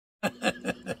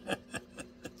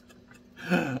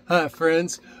Hi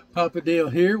friends, Papa Dale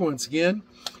here once again,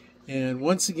 and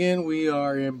once again we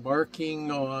are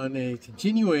embarking on a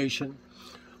continuation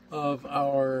of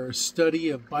our study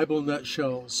of Bible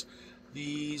nutshells.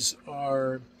 These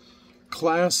are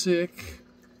classic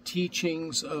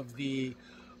teachings of the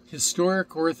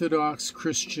historic Orthodox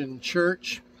Christian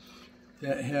Church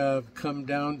that have come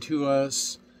down to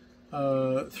us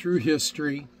through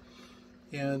history.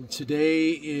 And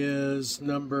today is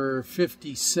number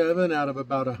 57 out of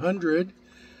about 100.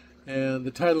 And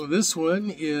the title of this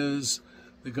one is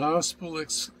The Gospel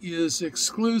is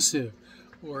Exclusive,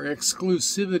 or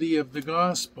Exclusivity of the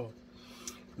Gospel.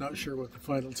 Not sure what the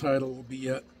final title will be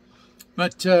yet.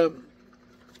 But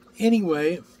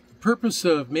anyway, the purpose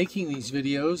of making these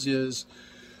videos is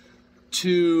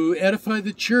to edify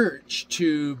the church,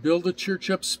 to build the church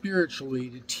up spiritually,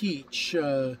 to teach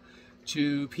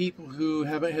to people who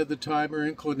haven't had the time or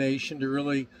inclination to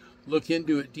really look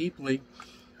into it deeply,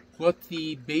 what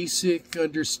the basic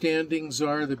understandings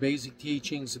are, the basic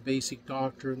teachings, the basic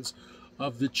doctrines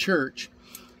of the church.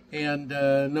 And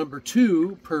number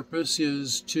two purpose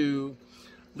is to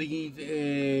leave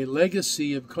a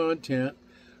legacy of content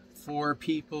for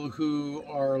people who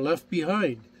are left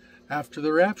behind after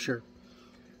the rapture,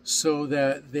 so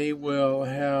that they will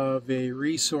have a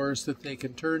resource that they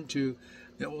can turn to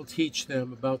that will teach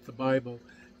them about the Bible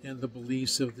and the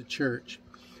beliefs of the church.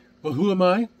 Well, who am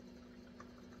I?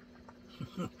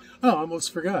 Oh, I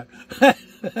almost forgot.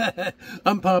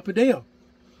 I'm Papa Dale.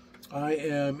 I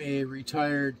am a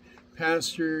retired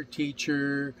pastor,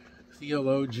 teacher,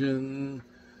 theologian,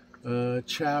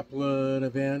 chaplain,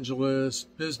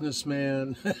 evangelist,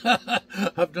 businessman.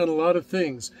 I've done a lot of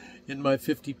things in my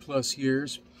 50-plus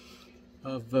years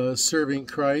of serving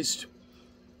Christ.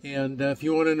 And if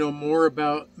you want to know more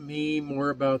about me,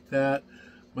 more about that,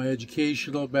 my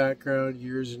educational background,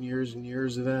 years and years and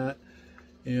years of that,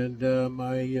 and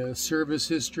my service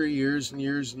history, years and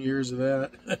years and years of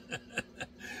that,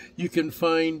 you can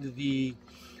find the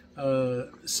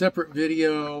separate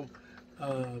video,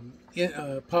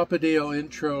 Papa Dale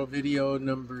intro video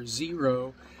number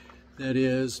 0, that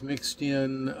is mixed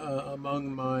in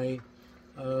among my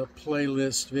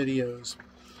playlist videos.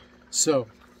 So,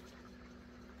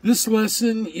 this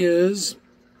lesson is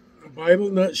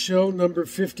Bible Nutshell number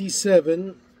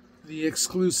 57, the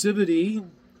exclusivity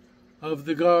of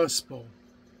the gospel.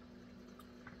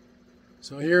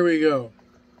 So here we go.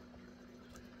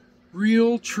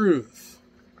 Real truth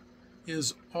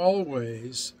is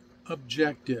always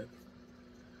objective.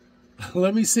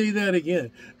 Let me say that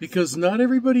again, because not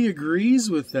everybody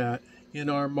agrees with that in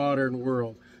our modern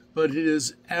world, but it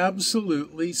is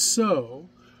absolutely so.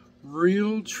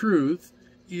 Real truth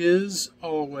is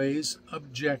always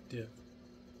objective.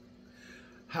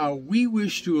 How we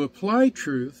wish to apply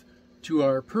truth to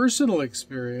our personal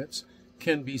experience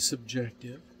can be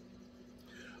subjective,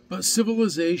 but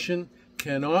civilization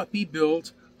cannot be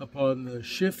built upon the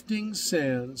shifting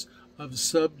sands of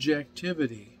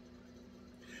subjectivity.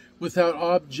 Without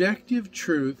objective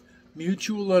truth,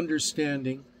 mutual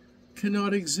understanding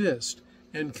cannot exist,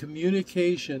 and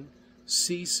communication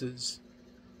ceases.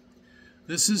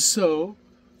 This is so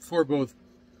for both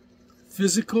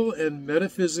physical and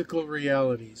metaphysical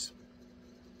realities.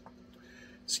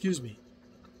 Excuse me.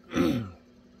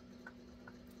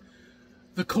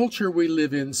 The culture we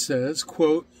live in says,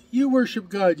 quote, "You worship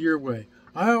God your way.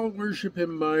 I'll worship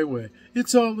him my way.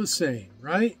 It's all the same,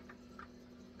 right?"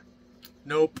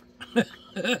 Nope.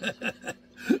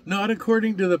 Not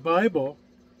according to the Bible.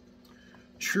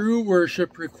 True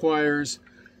worship requires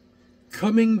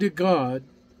coming to God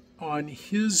on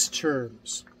his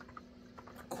terms.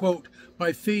 Quote,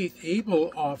 "By faith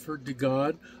Abel offered to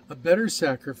God a better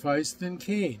sacrifice than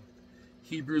Cain."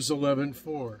 Hebrews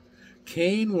 11:4.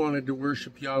 Cain wanted to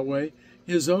worship Yahweh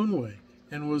his own way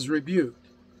and was rebuked.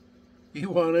 He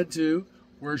wanted to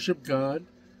worship God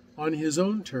on his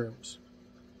own terms.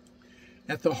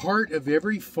 At the heart of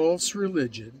every false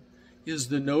religion is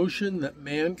the notion that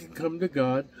man can come to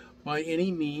God by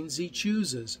any means he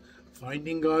chooses,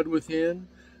 finding God within,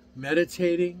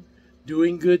 meditating,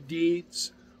 doing good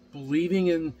deeds, believing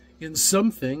in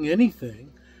something, anything,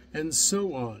 and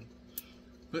so on.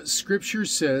 But Scripture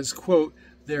says, quote,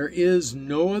 "There is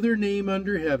no other name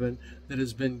under heaven that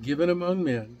has been given among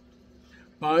men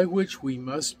by which we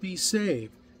must be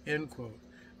saved," end quote.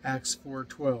 Acts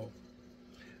 4:12.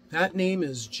 That name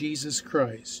is Jesus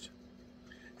Christ,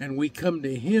 and we come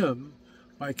to him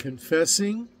by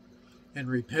confessing and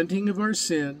repenting of our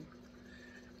sin,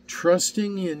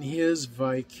 trusting in his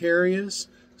vicarious,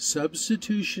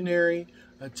 substitutionary,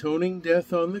 atoning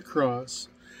death on the cross,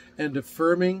 and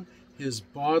affirming his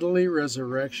bodily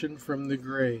resurrection from the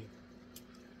grave.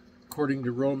 According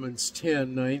to Romans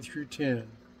 10, 9 through 10.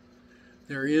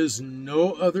 There is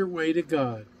no other way to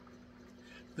God.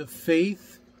 The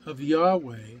faith of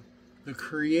Yahweh, the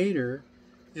Creator,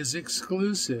 is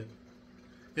exclusive.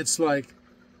 It's like,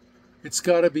 it's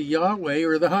got to be Yahweh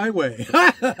or the highway.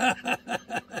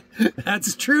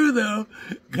 That's true, though.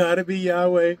 Got to be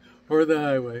Yahweh or the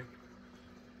highway.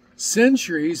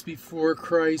 Centuries before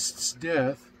Christ's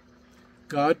death,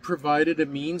 God provided a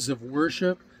means of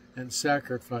worship and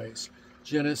sacrifice.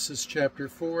 Genesis chapter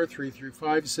 4, 3 through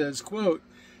 5 says, quote,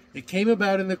 "It came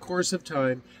about in the course of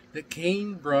time that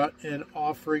Cain brought an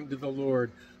offering to the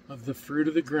Lord of the fruit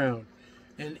of the ground,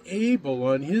 and Abel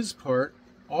on his part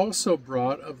also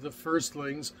brought of the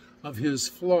firstlings of his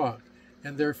flock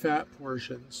and their fat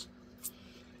portions.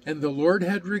 And the Lord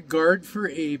had regard for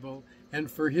Abel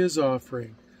and for his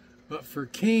offering, but for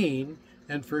Cain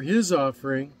and for his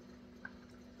offering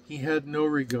he had no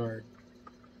regard."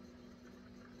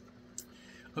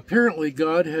 Apparently,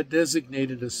 God had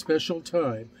designated a special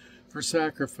time for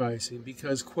sacrificing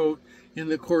because, quote, "in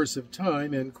the course of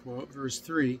time," end quote, verse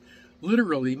 3,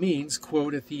 literally means,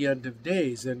 quote, "at the end of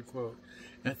days," end quote,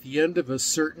 at the end of a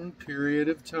certain period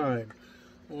of time.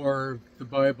 Or the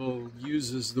Bible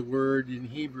uses the word in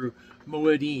Hebrew,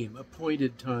 moedim,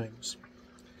 appointed times.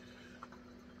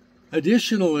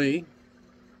 Additionally,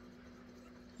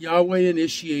 Yahweh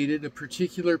initiated a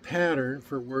particular pattern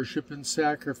for worship and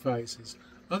sacrifices.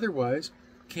 Otherwise,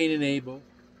 Cain and Abel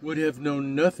would have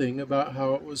known nothing about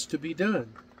how it was to be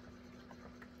done.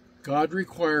 God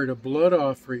required a blood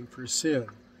offering for sin.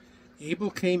 Abel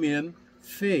came in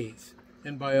faith,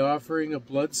 and by offering a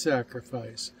blood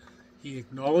sacrifice, he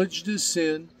acknowledged his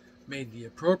sin, made the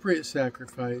appropriate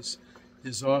sacrifice.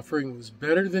 His offering was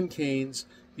better than Cain's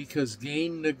because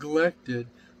Cain neglected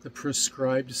the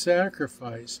prescribed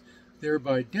sacrifice,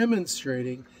 thereby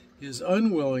demonstrating his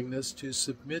unwillingness to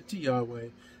submit to Yahweh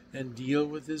and deal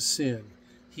with his sin.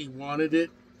 He wanted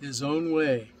it his own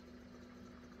way,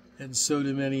 and so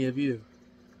do many of you.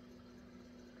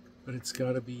 But it's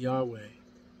got to be Yahweh.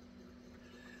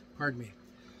 Pardon me.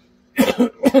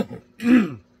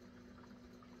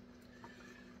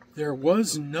 There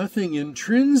was nothing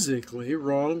intrinsically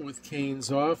wrong with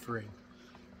Cain's offering.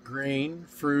 Grain,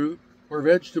 fruit, or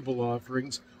vegetable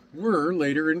offerings were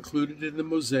later included in the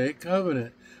Mosaic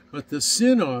covenant, but the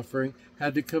sin offering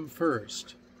had to come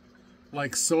first.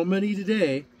 Like so many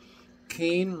today,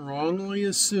 Cain wrongly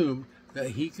assumed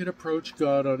that he could approach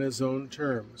God on his own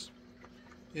terms.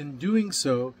 In doing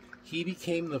so, he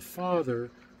became the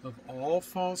father of all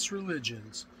false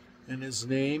religions, and his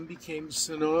name became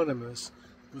synonymous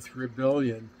with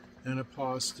rebellion and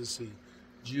apostasy.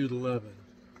 Jude 11.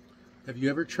 Have you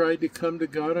ever tried to come to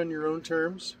God on your own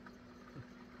terms?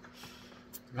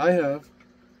 I have.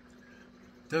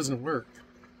 It doesn't work.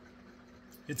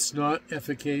 It's not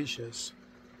efficacious.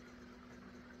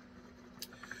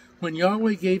 When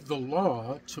Yahweh gave the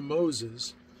law to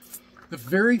Moses, the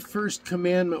very first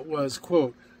commandment was,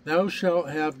 quote, "Thou shalt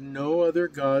have no other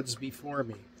gods before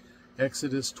me,"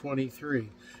 Exodus 23.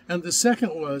 And the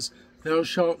second was, "Thou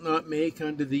shalt not make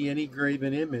unto thee any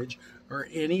graven image or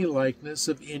any likeness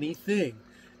of anything,"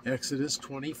 Exodus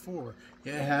 24.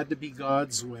 It had to be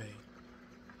God's way.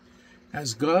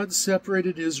 As God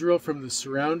separated Israel from the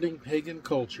surrounding pagan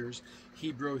cultures,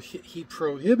 he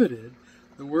prohibited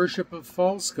the worship of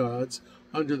false gods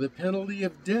under the penalty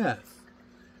of death,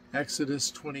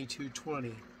 Exodus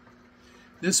 22:20.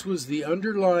 This was the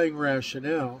underlying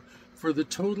rationale for the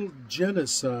total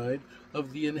genocide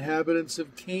of the inhabitants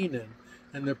of Canaan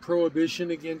and the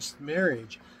prohibition against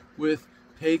marriage with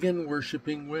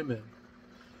pagan-worshipping women.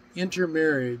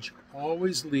 Intermarriage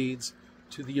always leads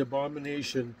to the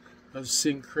abomination of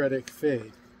syncretic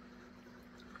faith.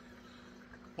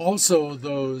 Also,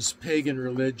 those pagan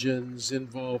religions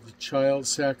involved child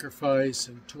sacrifice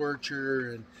and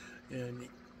torture and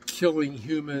killing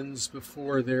humans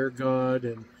before their God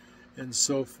and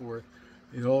so forth.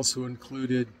 It also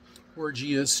included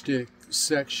orgiastic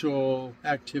sexual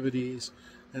activities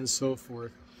and so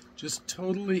forth. Just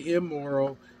totally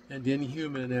immoral and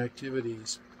inhuman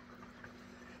activities.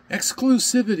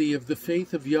 Exclusivity of the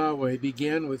faith of Yahweh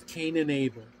began with Cain and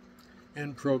Abel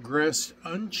and progressed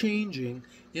unchanging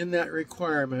in that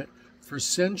requirement for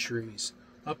centuries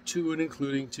up to and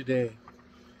including today.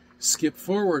 Skip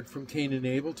forward from Cain and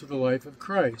Abel to the life of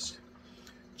Christ.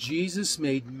 Jesus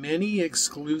made many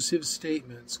exclusive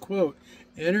statements. Quote,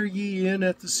 "Enter ye in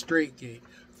at the strait gate,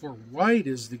 for wide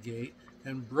is the gate,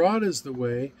 and broad is the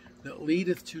way that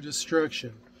leadeth to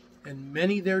destruction, and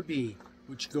many there be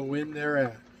which go in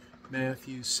thereat."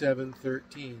 Matthew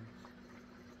 7:13.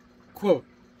 Quote,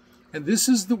 "And this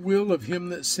is the will of him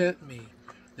that sent me,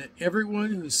 that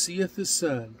everyone who seeth the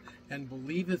Son and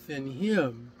believeth in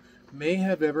him may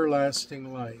have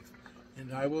everlasting life,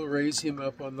 and I will raise him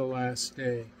up on the last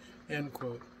day." End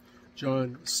quote.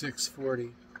 John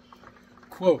 6:40.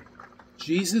 Quote,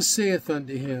 "Jesus saith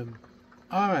unto him,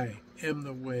 I am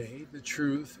the way, the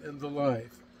truth, and the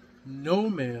life. No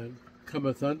man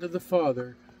cometh unto the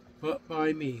Father but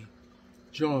by me."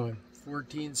 John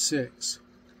 14:6.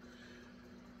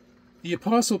 The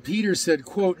Apostle Peter said,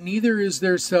 quote, "Neither is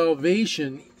there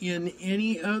salvation in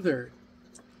any other,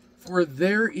 for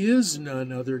there is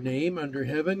none other name under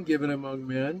heaven given among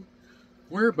men,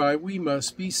 whereby we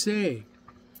must be saved."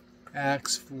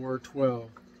 Acts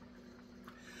 4:12.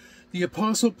 The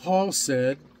Apostle Paul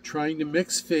said, trying to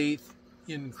mix faith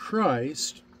in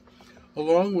Christ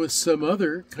along with some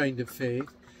other kind of faith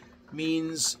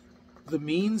means the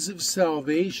means of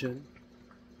salvation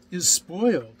is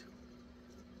spoiled.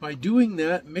 By doing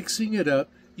that, mixing it up,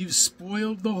 you've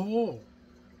spoiled the whole.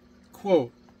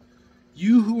 Quote,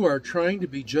 "You who are trying to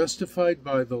be justified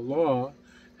by the law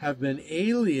have been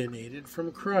alienated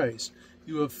from Christ.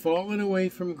 You have fallen away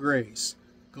from grace."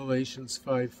 Galatians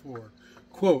 5:4.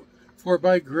 Quote, "For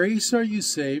by grace are you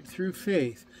saved through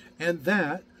faith, and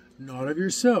that not of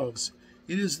yourselves.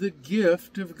 It is the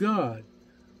gift of God,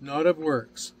 not of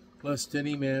works, lest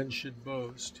any man should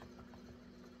boast."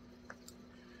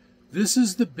 This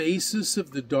is the basis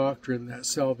of the doctrine that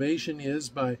salvation is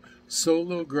by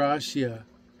sola gratia,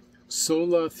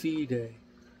 sola fide,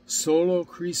 solo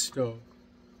Christo,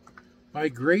 by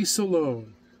grace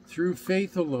alone, through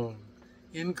faith alone,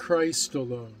 in Christ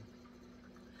alone.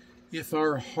 If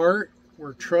our heart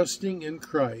were trusting in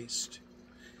Christ,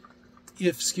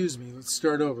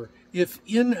 if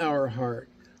in our heart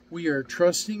we are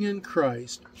trusting in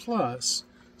Christ plus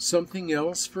something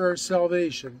else for our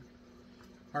salvation,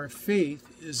 our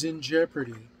faith is in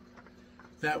jeopardy.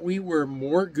 That we were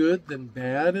more good than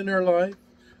bad in our life,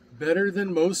 better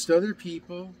than most other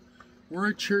people, were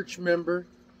a church member,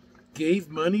 gave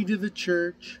money to the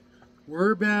church,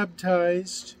 were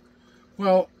baptized.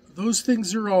 Well, those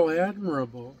things are all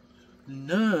admirable.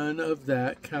 None of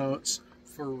that counts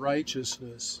for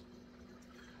righteousness.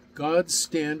 God's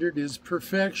standard is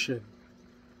perfection.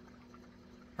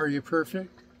 Are you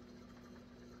perfect?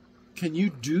 Can you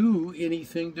do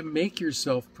anything to make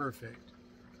yourself perfect?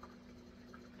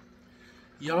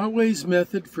 Yahweh's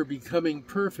method for becoming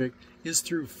perfect is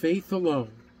through faith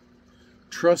alone,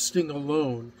 trusting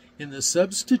alone in the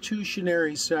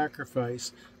substitutionary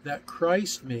sacrifice that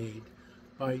Christ made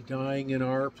by dying in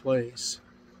our place.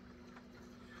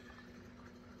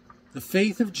 The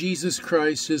faith of Jesus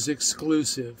Christ is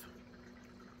exclusive.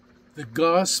 The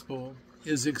gospel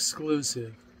is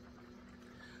exclusive.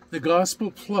 The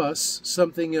gospel plus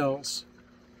something else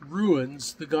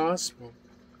ruins the gospel.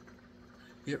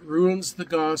 It ruins the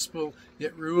gospel.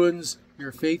 It ruins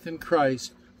your faith in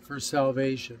Christ for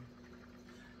salvation.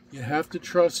 You have to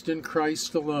trust in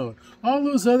Christ alone. All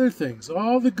those other things,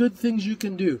 all the good things you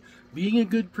can do, being a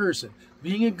good person,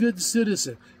 being a good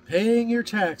citizen, paying your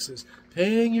taxes,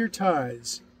 paying your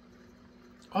tithes,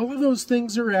 all of those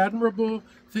things are admirable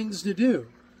things to do,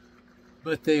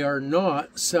 but they are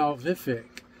not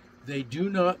salvific. They do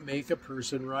not make a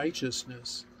person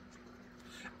righteousness.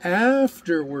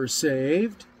 After we're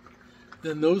saved,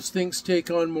 then those things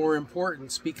take on more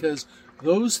importance, because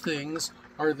those things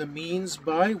are the means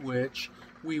by which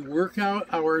we work out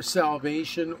our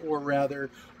salvation, or rather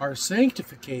our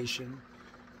sanctification,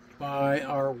 by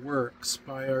our works,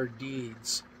 by our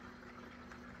deeds.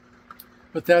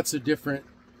 But that's a different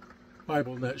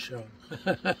Bible nutshell.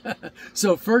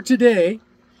 So for today,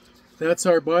 that's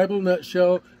our Bible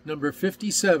nutshell number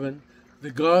 57.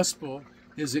 The gospel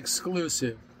is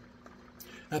exclusive.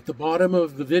 At the bottom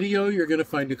of the video, you're going to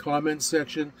find a comment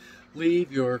section.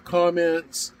 Leave your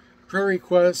comments, prayer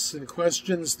requests, and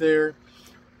questions there.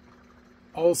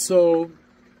 Also,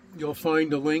 you'll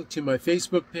find a link to my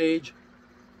Facebook page,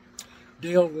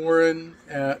 Dale Warren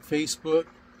at Facebook,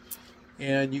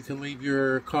 and you can leave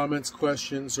your comments,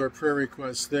 questions, or prayer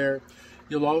requests there.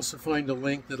 You'll also find a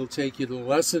link that'll take you to the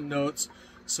lesson notes,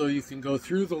 so you can go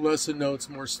through the lesson notes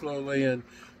more slowly and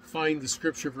find the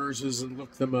scripture verses and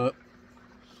look them up.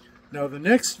 Now the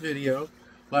next video,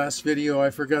 last video I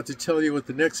forgot to tell you what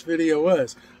the next video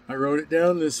was. I wrote it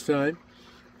down this time.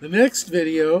 The next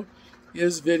video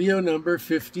is video number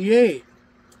 58.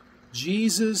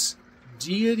 Jesus,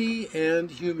 Deity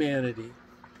and Humanity.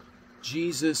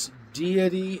 Jesus,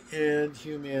 Deity and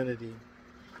Humanity.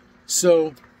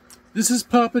 So, this is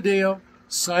Papa Dale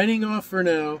signing off for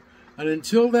now. And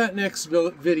until that next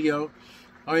video,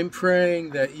 I'm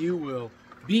praying that you will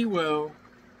be well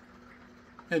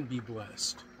and be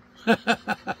blessed.